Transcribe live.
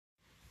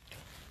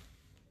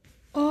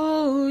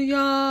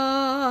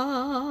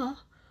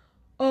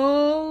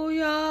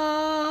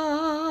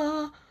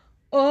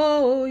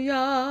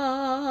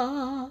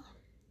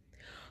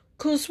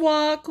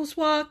Kousoua,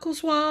 Kousoua,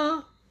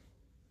 Kousoua.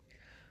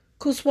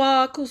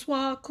 Kousoua,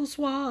 Kousoua,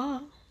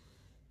 Kousoua.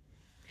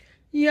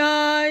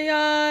 Ya,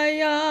 ya,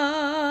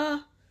 ya.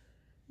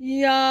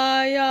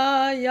 Ya,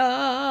 ya,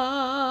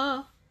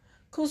 ya.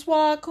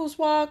 Kousoua,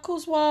 Kousoua,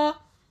 Kousoua.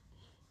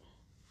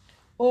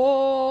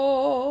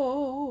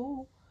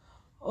 Oh,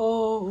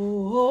 oh,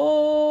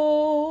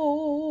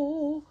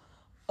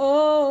 oh,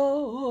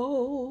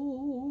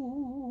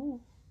 oh.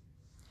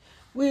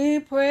 We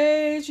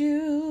praise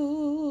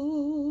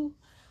you.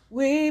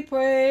 We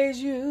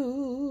praise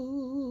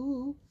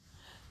you.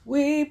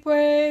 We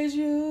praise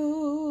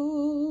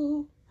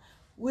you.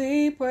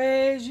 We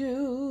praise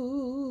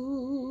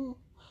you.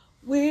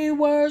 We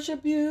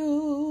worship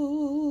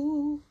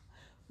you.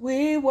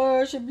 We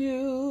worship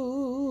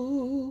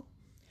you.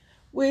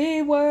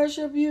 We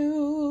worship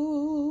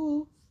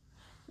you.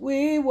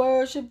 We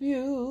worship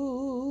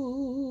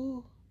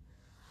you.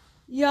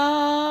 Yah,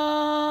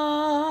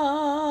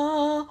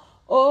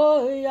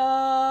 oh Yah.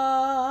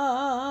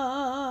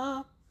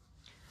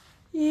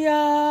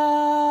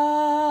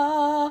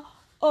 Yah,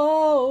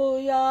 oh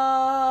Yah.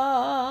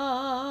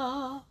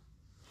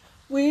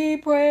 We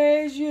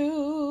praise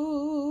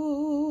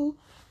you.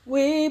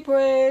 We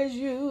praise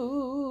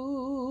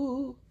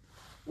you.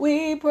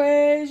 We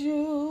praise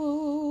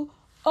you.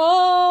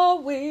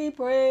 Oh, we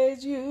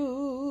praise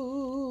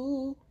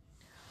you.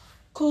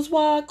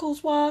 Kousoua,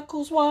 Kousoua,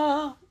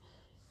 Kousoua.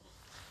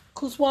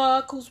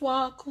 Kousoua,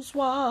 Kousoua,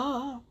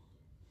 Kousoua.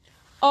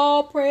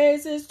 All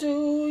praises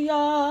to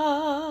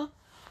Yah.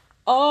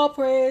 All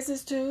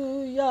praises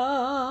to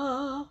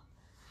Yah.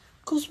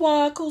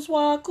 Kousoua,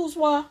 Kousoua,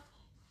 Kousoua.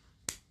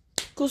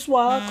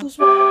 Kousoua,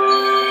 Kousoua.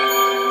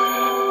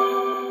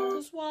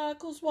 Kousoua,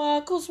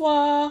 Kousoua,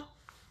 Kousoua.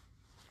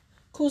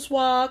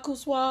 Kousoua,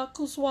 Kousoua,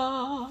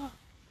 Kousoua.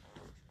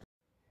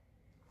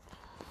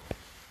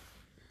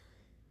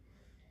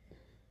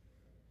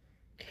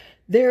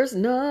 There's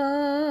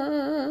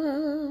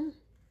none.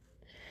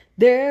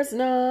 There's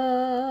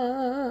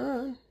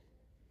none.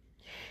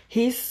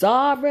 He's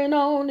sovereign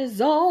on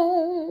his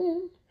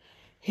own.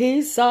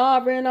 He's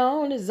sovereign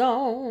on his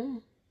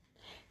own.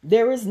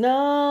 There is none.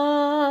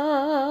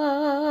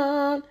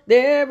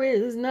 There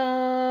is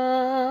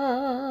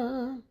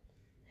none.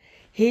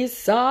 He's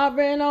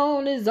sovereign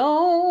on his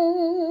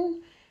own.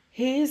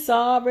 He's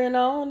sovereign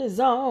on his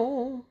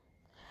own.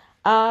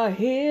 Our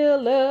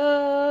healer,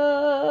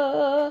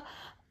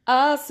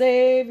 our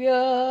Savior,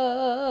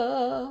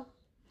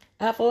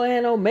 Alpha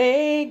and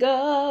Omega,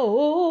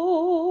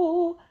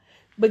 oh,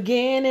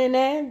 beginning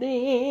and the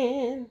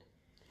end.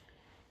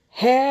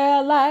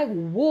 Hair like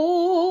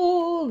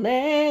wool,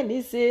 and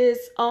he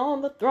sits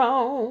on the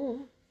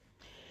throne.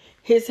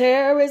 His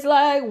hair is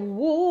like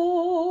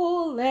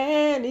wool,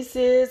 and he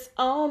sits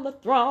on the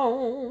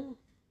throne.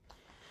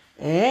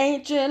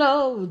 Ancient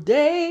of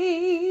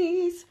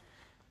days,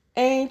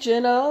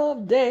 ancient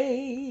of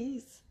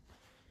days,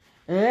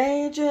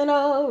 ancient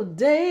of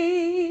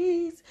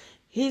days.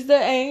 He's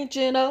the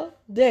ancient of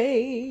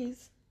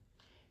days.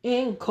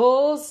 In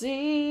Kousoua,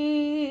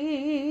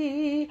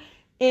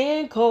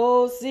 in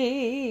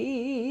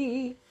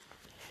Kousoua,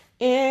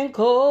 in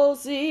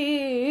Kousoua,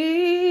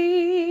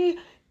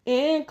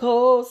 in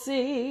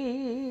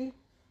Kousoua.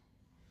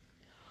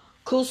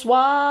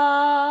 Kousoua,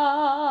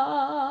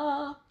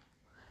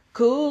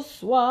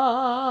 Kousoua.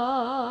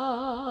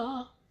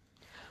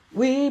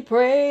 We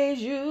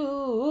praise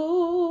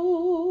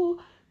you.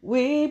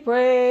 We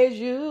praise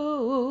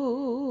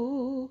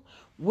you.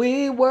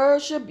 We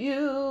worship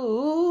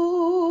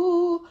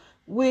you.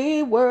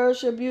 We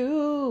worship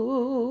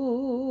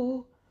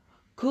you.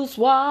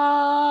 Kousoua,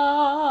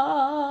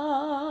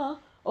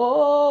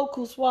 oh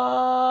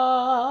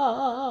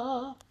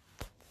Kousoua.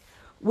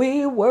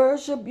 We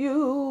worship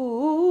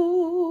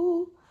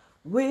you.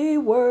 We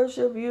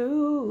worship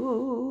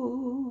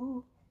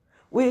you.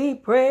 We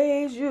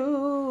praise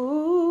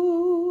you.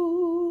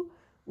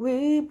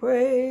 We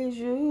praise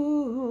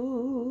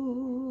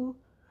you.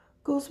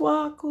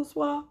 Kousoua,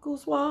 Kousoua,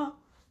 Kousoua.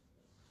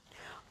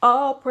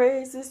 All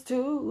praises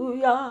to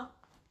Yah.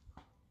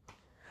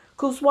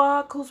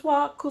 Kousoua,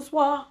 Kousoua,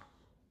 Kousoua.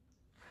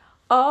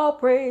 All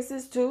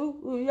praises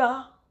to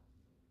Yah.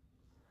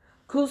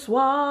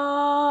 Kousoua,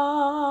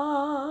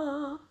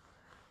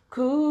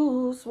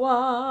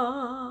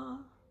 Kousoua,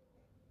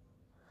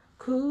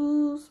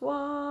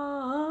 Kousoua.